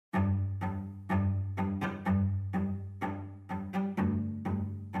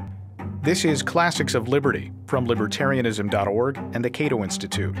This is Classics of Liberty from Libertarianism.org and the Cato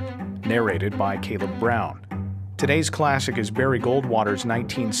Institute, narrated by Caleb Brown. Today's classic is Barry Goldwater's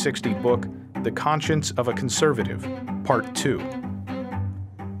 1960 book, The Conscience of a Conservative, Part 2.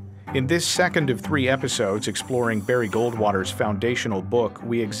 In this second of 3 episodes exploring Barry Goldwater's foundational book,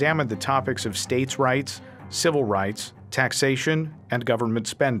 we examined the topics of states' rights, civil rights, taxation, and government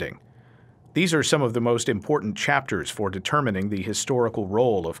spending. These are some of the most important chapters for determining the historical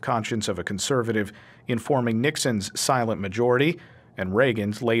role of Conscience of a Conservative in forming Nixon's silent majority and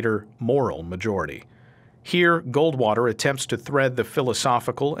Reagan's later moral majority. Here, Goldwater attempts to thread the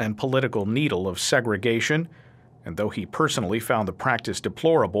philosophical and political needle of segregation, and though he personally found the practice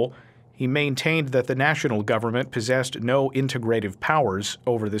deplorable, he maintained that the national government possessed no integrative powers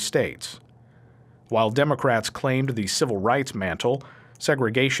over the states. While Democrats claimed the civil rights mantle,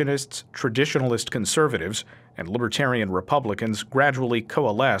 segregationists, traditionalist conservatives, and libertarian Republicans gradually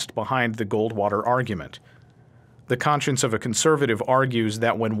coalesced behind the Goldwater argument. The Conscience of a Conservative argues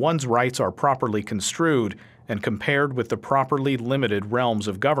that when one's rights are properly construed and compared with the properly limited realms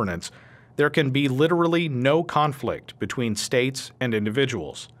of governance, there can be literally no conflict between states and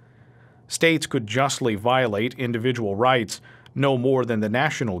individuals. States could justly violate individual rights no more than the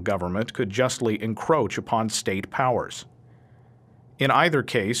national government could justly encroach upon state powers. In either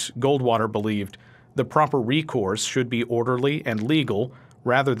case, Goldwater believed the proper recourse should be orderly and legal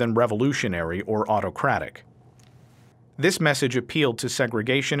rather than revolutionary or autocratic. This message appealed to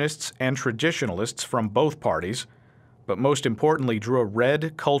segregationists and traditionalists from both parties, but most importantly drew a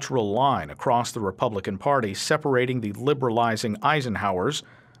red cultural line across the Republican Party separating the liberalizing Eisenhowers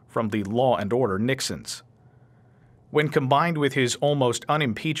from the law and order Nixons. When combined with his almost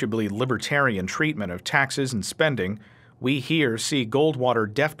unimpeachably libertarian treatment of taxes and spending, we here see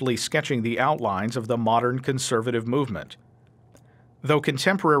Goldwater deftly sketching the outlines of the modern conservative movement. Though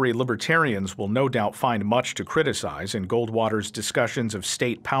contemporary libertarians will no doubt find much to criticize in Goldwater's discussions of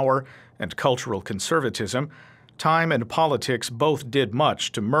state power and cultural conservatism, time and politics both did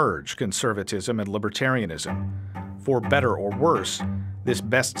much to merge conservatism and libertarianism. For better or worse, this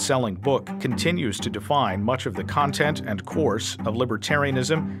best-selling book continues to define much of the content and course of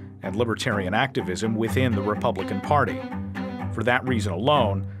libertarianism and libertarian activism within the Republican Party. For that reason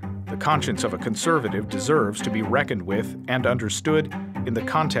alone, the Conscience of a Conservative deserves to be reckoned with and understood in the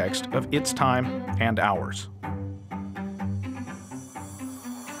context of its time and ours.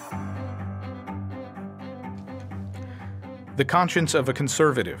 The Conscience of a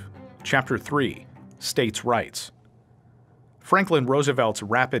Conservative, Chapter 3, States' Rights. Franklin Roosevelt's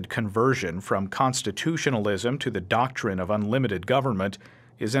rapid conversion from constitutionalism to the doctrine of unlimited government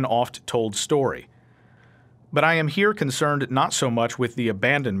is an oft-told story. But I am here concerned not so much with the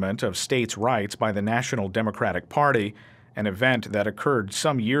abandonment of states' rights by the National Democratic Party, an event that occurred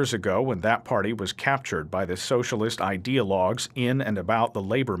some years ago when that party was captured by the socialist ideologues in and about the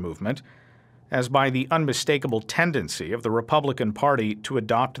labor movement, as by the unmistakable tendency of the Republican Party to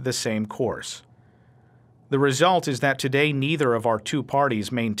adopt the same course. The result is that today neither of our two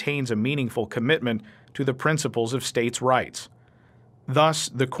parties maintains a meaningful commitment to the principles of states' rights. Thus,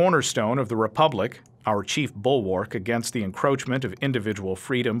 the cornerstone of the Republic, our chief bulwark against the encroachment of individual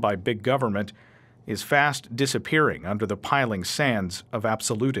freedom by big government, is fast disappearing under the piling sands of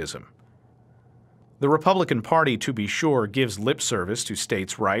absolutism. The Republican Party, to be sure, gives lip service to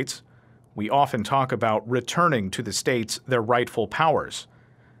states' rights. We often talk about returning to the states their rightful powers.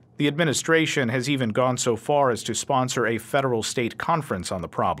 The administration has even gone so far as to sponsor a federal-state conference on the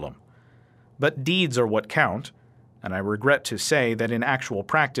problem. But deeds are what count, and I regret to say that in actual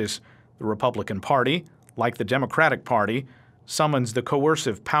practice, the Republican Party, like the Democratic Party, summons the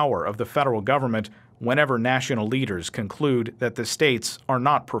coercive power of the federal government whenever national leaders conclude that the states are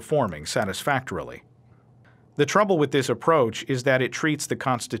not performing satisfactorily. The trouble with this approach is that it treats the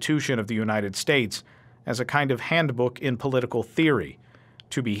Constitution of the United States as a kind of handbook in political theory,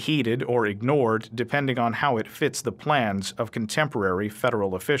 to be heeded or ignored depending on how it fits the plans of contemporary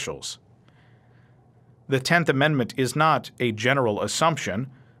federal officials. The 10th Amendment is not a general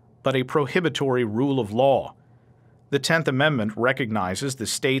assumption, but a prohibitory rule of law. The 10th Amendment recognizes the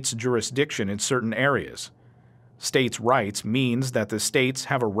state's jurisdiction in certain areas. States' rights means that the states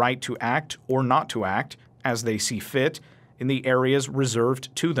have a right to act or not to act as they see fit in the areas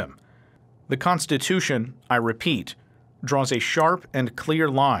reserved to them. The Constitution, I repeat, draws a sharp and clear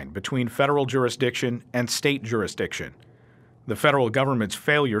line between federal jurisdiction and state jurisdiction. The federal government's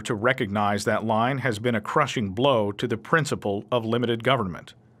failure to recognize that line has been a crushing blow to the principle of limited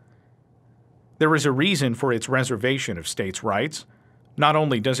government. There is a reason for its reservation of states' rights. Not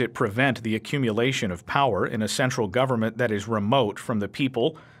only does it prevent the accumulation of power in a central government that is remote from the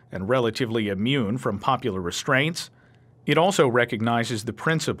people and relatively immune from popular restraints, it also recognizes the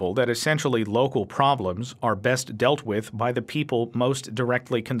principle that essentially local problems are best dealt with by the people most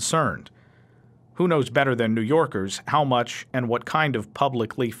directly concerned. Who knows better than New Yorkers how much and what kind of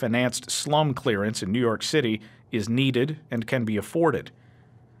publicly financed slum clearance in New York City is needed and can be afforded?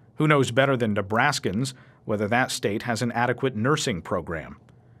 Who knows better than Nebraskans whether that state has an adequate nursing program?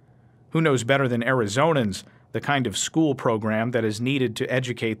 Who knows better than Arizonans the kind of school program that is needed to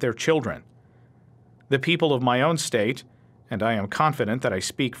educate their children? The people of my own state, and I am confident that I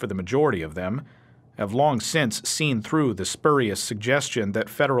speak for the majority of them, have long since seen through the spurious suggestion that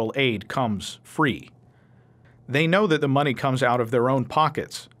federal aid comes free. They know that the money comes out of their own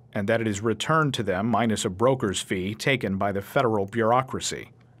pockets and that it is returned to them minus a broker's fee taken by the federal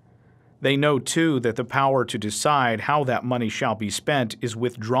bureaucracy. They know, too, that the power to decide how that money shall be spent is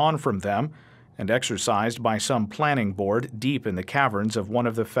withdrawn from them and exercised by some planning board deep in the caverns of one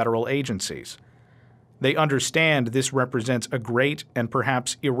of the federal agencies. They understand this represents a great and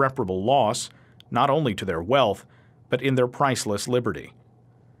perhaps irreparable loss, not only to their wealth, but in their priceless liberty.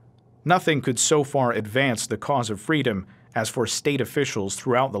 Nothing could so far advance the cause of freedom as for state officials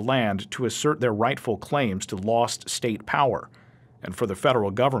throughout the land to assert their rightful claims to lost state power, and for the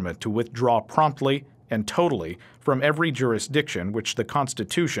federal government to withdraw promptly and totally from every jurisdiction which the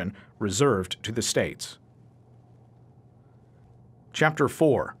Constitution reserved to the states. Chapter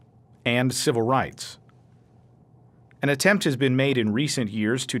 4. And Civil Rights. An attempt has been made in recent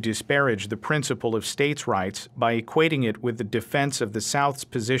years to disparage the principle of states' rights by equating it with the defense of the South's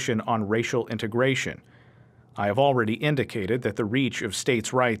position on racial integration. I have already indicated that the reach of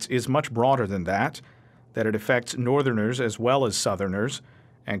states' rights is much broader than that it affects Northerners as well as Southerners,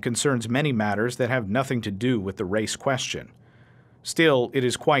 and concerns many matters that have nothing to do with the race question. Still, it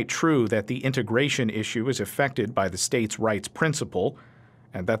is quite true that the integration issue is affected by the states' rights principle,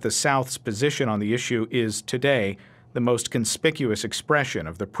 and that the South's position on the issue is, today, the most conspicuous expression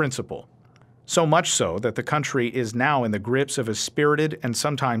of the principle. So much so that the country is now in the grips of a spirited and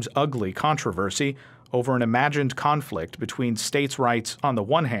sometimes ugly controversy over an imagined conflict between states' rights on the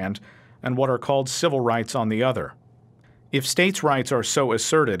one hand and what are called civil rights on the other. If states' rights are so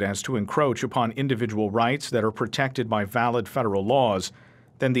asserted as to encroach upon individual rights that are protected by valid federal laws,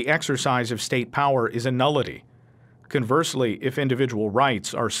 then the exercise of state power is a nullity. Conversely, if individual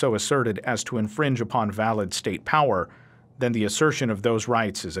rights are so asserted as to infringe upon valid state power, then the assertion of those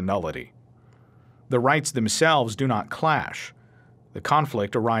rights is a nullity. The rights themselves do not clash. The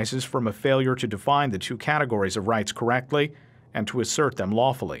conflict arises from a failure to define the two categories of rights correctly and to assert them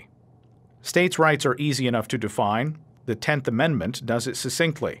lawfully. States' rights are easy enough to define. The 10th Amendment does it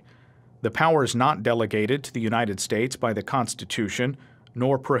succinctly. The powers not delegated to the United States by the Constitution,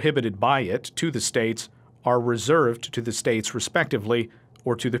 nor prohibited by it to the states, are reserved to the states respectively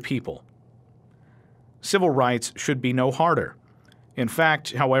or to the people. Civil rights should be no harder. In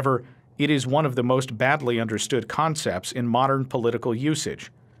fact, however, it is one of the most badly understood concepts in modern political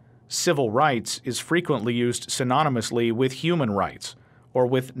usage. Civil rights is frequently used synonymously with human rights or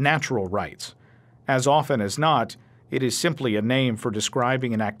with natural rights. As often as not, it is simply a name for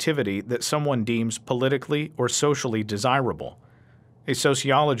describing an activity that someone deems politically or socially desirable. A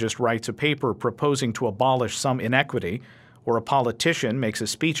sociologist writes a paper proposing to abolish some inequity, or a politician makes a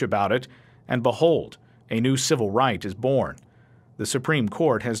speech about it, and behold, a new civil right is born. The Supreme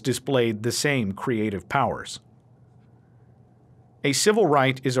Court has displayed the same creative powers. A civil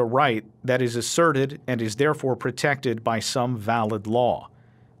right is a right that is asserted and is therefore protected by some valid law.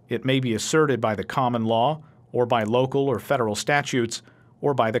 It may be asserted by the common law, or by local or federal statutes,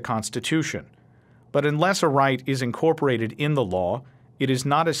 or by the Constitution. But unless a right is incorporated in the law, it is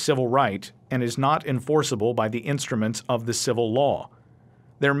not a civil right and is not enforceable by the instruments of the civil law.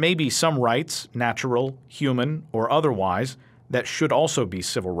 There may be some rights, natural, human, or otherwise, that should also be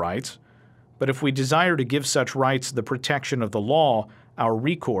civil rights, but if we desire to give such rights the protection of the law, our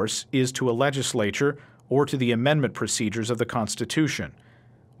recourse is to a legislature or to the amendment procedures of the Constitution.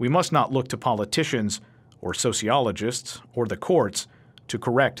 We must not look to politicians or sociologists or the courts to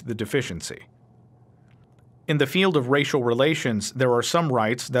correct the deficiency. In the field of racial relations, there are some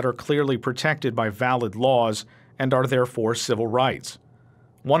rights that are clearly protected by valid laws and are therefore civil rights.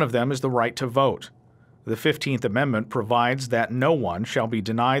 One of them is the right to vote. The 15th Amendment provides that no one shall be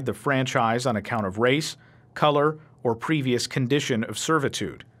denied the franchise on account of race, color, or previous condition of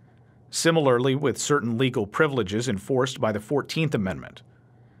servitude. Similarly, with certain legal privileges enforced by the 14th Amendment.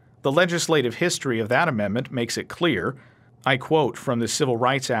 The legislative history of that amendment makes it clear, I quote from the Civil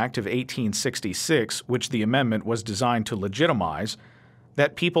Rights Act of 1866, which the amendment was designed to legitimize,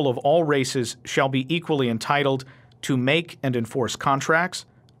 that people of all races shall be equally entitled to make and enforce contracts,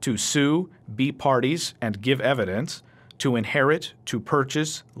 to sue, be parties, and give evidence, to inherit, to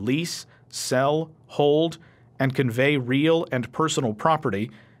purchase, lease, sell, hold, and convey real and personal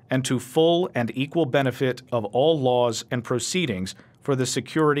property, and to full and equal benefit of all laws and proceedings for the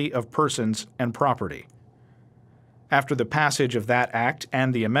security of persons and property. After the passage of that act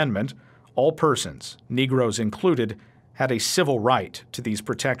and the amendment, all persons, Negroes included, had a civil right to these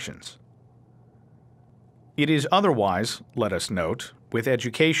protections. It is otherwise, let us note, with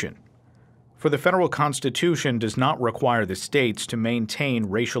education. For the federal Constitution does not require the states to maintain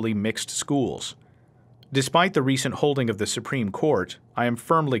racially mixed schools. Despite the recent holding of the Supreme Court, I am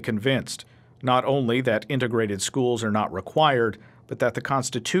firmly convinced not only that integrated schools are not required, but that the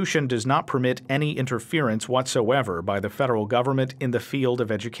Constitution does not permit any interference whatsoever by the federal government in the field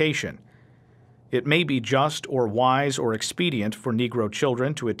of education. It may be just or wise or expedient for Negro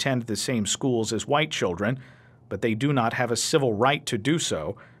children to attend the same schools as white children, but they do not have a civil right to do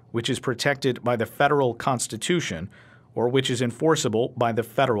so, which is protected by the federal Constitution or which is enforceable by the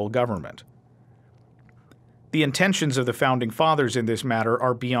federal government. The intentions of the Founding Fathers in this matter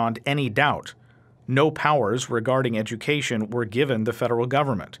are beyond any doubt. No powers regarding education were given the federal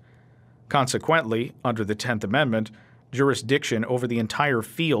government. Consequently, under the 10th Amendment, jurisdiction over the entire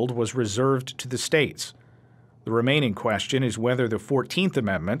field was reserved to the states. The remaining question is whether the 14th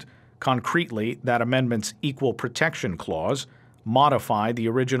Amendment, concretely that amendment's Equal Protection Clause, modified the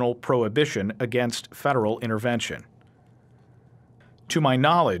original prohibition against federal intervention. To my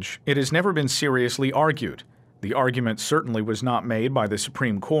knowledge, it has never been seriously argued. The argument certainly was not made by the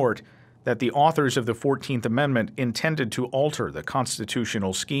Supreme Court that the authors of the 14th Amendment intended to alter the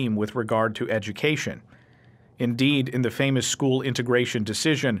constitutional scheme with regard to education. Indeed, in the famous school integration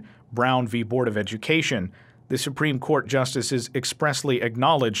decision, Brown v. Board of Education, the Supreme Court justices expressly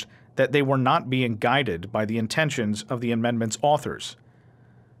acknowledged that they were not being guided by the intentions of the amendment's authors.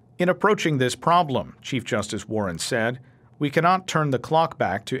 In approaching this problem, Chief Justice Warren said, we cannot turn the clock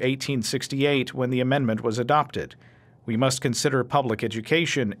back to 1868 when the amendment was adopted. We must consider public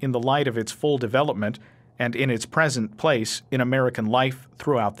education in the light of its full development and in its present place in American life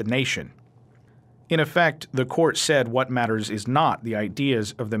throughout the nation. In effect, the court said what matters is not the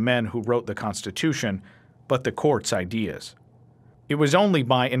ideas of the men who wrote the Constitution, but the court's ideas. It was only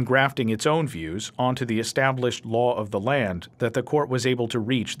by engrafting its own views onto the established law of the land that the court was able to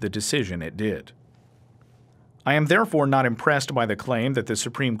reach the decision it did. I am therefore not impressed by the claim that the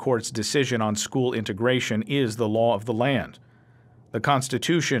Supreme Court's decision on school integration is the law of the land. The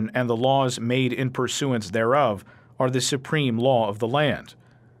Constitution and the laws made in pursuance thereof are the supreme law of the land.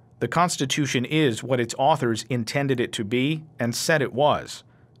 The Constitution is what its authors intended it to be and said it was,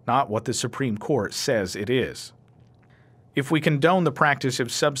 not what the Supreme Court says it is. If we condone the practice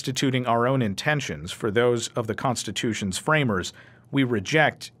of substituting our own intentions for those of the Constitution's framers, we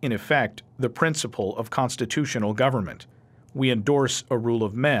reject, in effect, the principle of constitutional government. We endorse a rule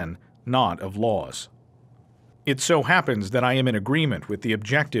of men, not of laws. It so happens that I am in agreement with the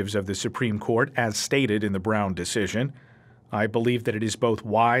objectives of the Supreme Court as stated in the Brown decision. I believe that it is both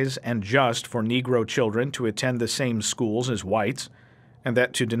wise and just for Negro children to attend the same schools as whites, and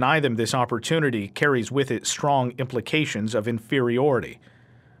that to deny them this opportunity carries with it strong implications of inferiority.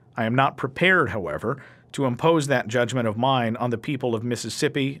 I am not prepared, however, to impose that judgment of mine on the people of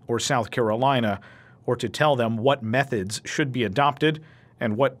Mississippi or South Carolina, or to tell them what methods should be adopted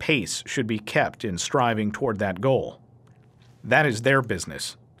and what pace should be kept in striving toward that goal. That is their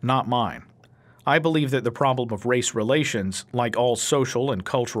business, not mine. I believe that the problem of race relations, like all social and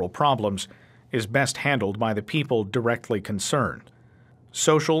cultural problems, is best handled by the people directly concerned.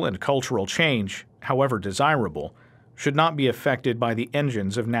 Social and cultural change, however desirable, should not be affected by the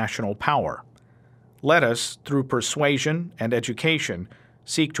engines of national power. Let us, through persuasion and education,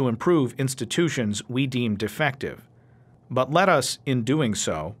 seek to improve institutions we deem defective. But let us, in doing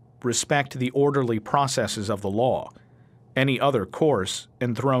so, respect the orderly processes of the law. Any other course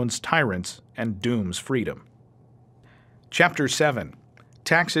enthrones tyrants and dooms freedom. Chapter 7.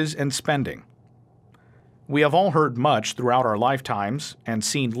 Taxes and Spending. We have all heard much throughout our lifetimes and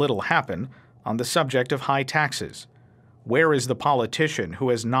seen little happen on the subject of high taxes. Where is the politician who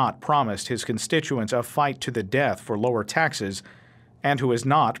has not promised his constituents a fight to the death for lower taxes and who has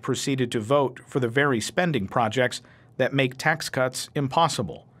not proceeded to vote for the very spending projects that make tax cuts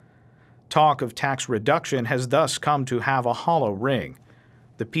impossible? Talk of tax reduction has thus come to have a hollow ring.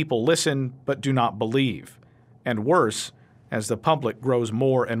 The people listen but do not believe. And worse, as the public grows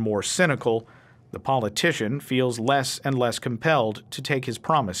more and more cynical, the politician feels less and less compelled to take his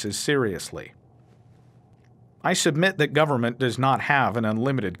promises seriously. I submit that government does not have an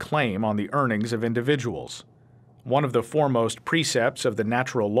unlimited claim on the earnings of individuals. One of the foremost precepts of the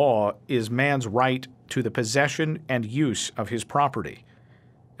natural law is man's right to the possession and use of his property,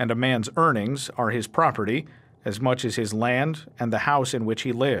 and a man's earnings are his property as much as his land and the house in which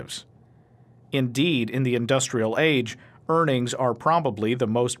he lives. Indeed, in the industrial age, earnings are probably the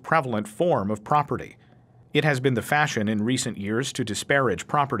most prevalent form of property. It has been the fashion in recent years to disparage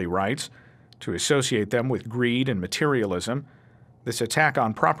property rights, to associate them with greed and materialism. This attack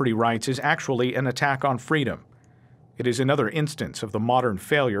on property rights is actually an attack on freedom. It is another instance of the modern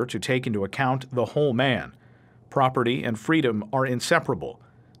failure to take into account the whole man. Property and freedom are inseparable.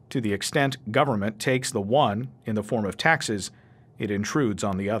 To the extent government takes the one in the form of taxes, it intrudes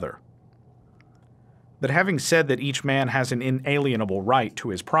on the other. But having said that each man has an inalienable right to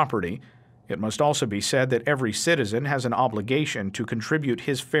his property, it must also be said that every citizen has an obligation to contribute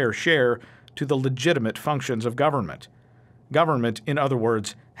his fair share to the legitimate functions of government. Government, in other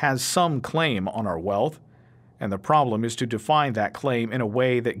words, has some claim on our wealth, and the problem is to define that claim in a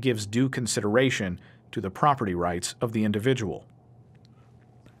way that gives due consideration to the property rights of the individual.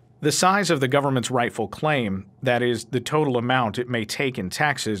 The size of the government's rightful claim, that is, the total amount it may take in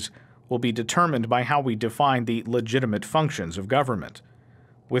taxes, will be determined by how we define the legitimate functions of government.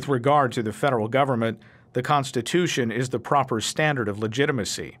 With regard to the federal government, the Constitution is the proper standard of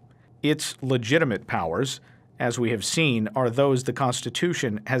legitimacy. Its legitimate powers, as we have seen, are those the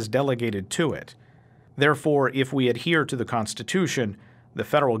Constitution has delegated to it. Therefore, if we adhere to the Constitution, the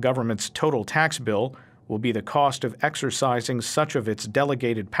federal government's total tax bill will be the cost of exercising such of its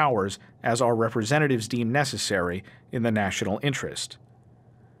delegated powers as our representatives deem necessary in the national interest.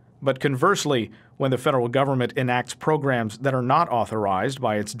 But conversely, when the federal government enacts programs that are not authorized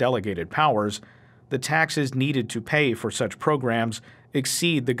by its delegated powers, the taxes needed to pay for such programs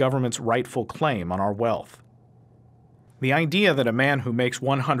exceed the government's rightful claim on our wealth. The idea that a man who makes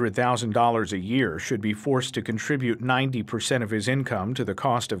 $100,000 a year should be forced to contribute 90% of his income to the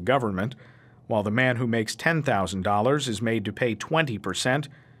cost of government, while the man who makes $10,000 is made to pay 20%,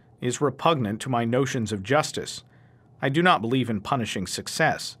 is repugnant to my notions of justice. I do not believe in punishing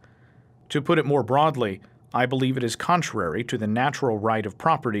success. To put it more broadly, I believe it is contrary to the natural right of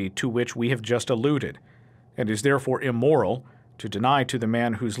property to which we have just alluded, and is therefore immoral to deny to the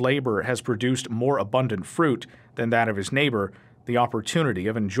man whose labor has produced more abundant fruit than that of his neighbor the opportunity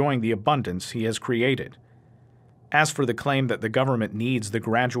of enjoying the abundance he has created. As for the claim that the government needs the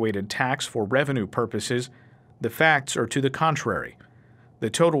graduated tax for revenue purposes, the facts are to the contrary. The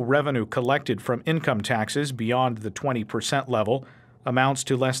total revenue collected from income taxes beyond the 20% level amounts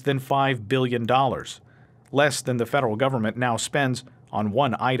to less than $5 billion, less than the federal government now spends on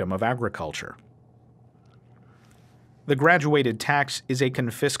one item of agriculture. The graduated tax is a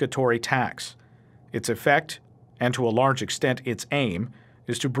confiscatory tax. Its effect, and to a large extent its aim,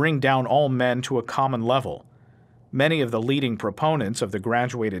 is to bring down all men to a common level. Many of the leading proponents of the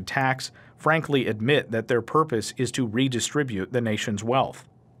graduated tax frankly admit that their purpose is to redistribute the nation's wealth.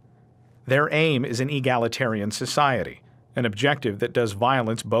 Their aim is an egalitarian society, an objective that does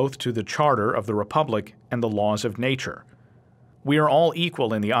violence both to the charter of the republic and the laws of nature. We are all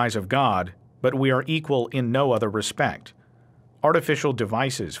equal in the eyes of God, but we are equal in no other respect. Artificial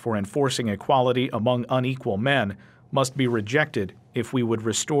devices for enforcing equality among unequal men must be rejected if we would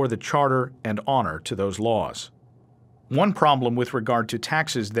restore the charter and honor to those laws. One problem with regard to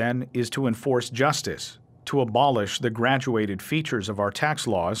taxes, then, is to enforce justice, to abolish the graduated features of our tax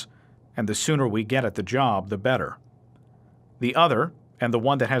laws, and the sooner we get at the job, the better. The other, and the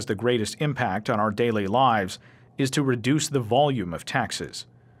one that has the greatest impact on our daily lives, is to reduce the volume of taxes.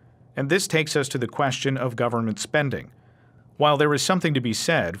 And this takes us to the question of government spending. While there is something to be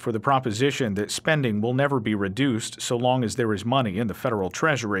said for the proposition that spending will never be reduced so long as there is money in the federal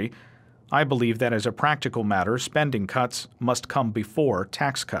treasury, I believe that as a practical matter, spending cuts must come before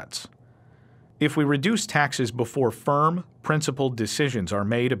tax cuts. If we reduce taxes before firm, principled decisions are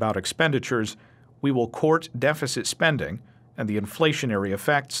made about expenditures, we will court deficit spending and the inflationary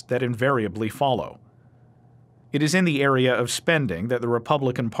effects that invariably follow. It is in the area of spending that the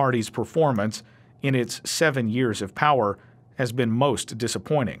Republican Party's performance in its 7 years of power has been most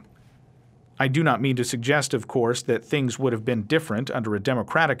disappointing. I do not mean to suggest, of course, that things would have been different under a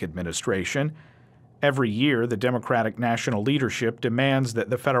Democratic administration. Every year, the Democratic national leadership demands that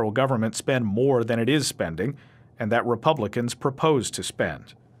the federal government spend more than it is spending, and that Republicans propose to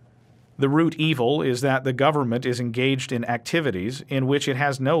spend. The root evil is that the government is engaged in activities in which it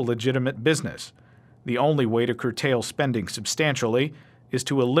has no legitimate business. The only way to curtail spending substantially is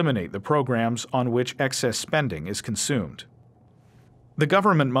to eliminate the programs on which excess spending is consumed. The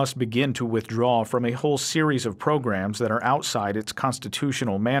government must begin to withdraw from a whole series of programs that are outside its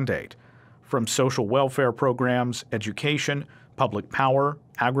constitutional mandate. from social welfare programs, education, public power,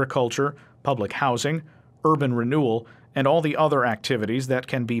 agriculture, public housing, urban renewal, and all the other activities that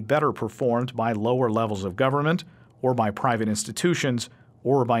can be better performed by lower levels of government, or by private institutions,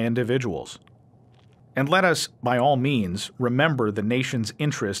 or by individuals. And let us, by all means, remember the nation's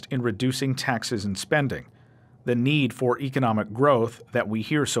interest in reducing taxes and spending. The need for economic growth that we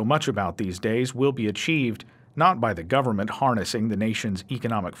hear so much about these days will be achieved not by the government harnessing the nation's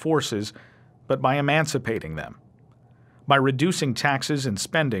economic forces, but by emancipating them. By reducing taxes and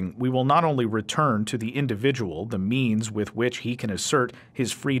spending, we will not only return to the individual the means with which he can assert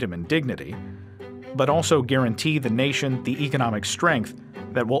his freedom and dignity, but also guarantee the nation the economic strength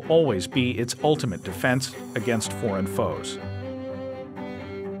that will always be its ultimate defense against foreign foes.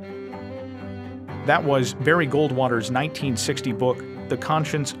 That was Barry Goldwater's 1960 book, The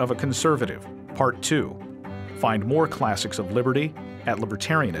Conscience of a Conservative, Part 2. Find more classics of liberty at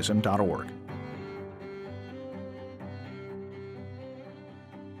Libertarianism.org.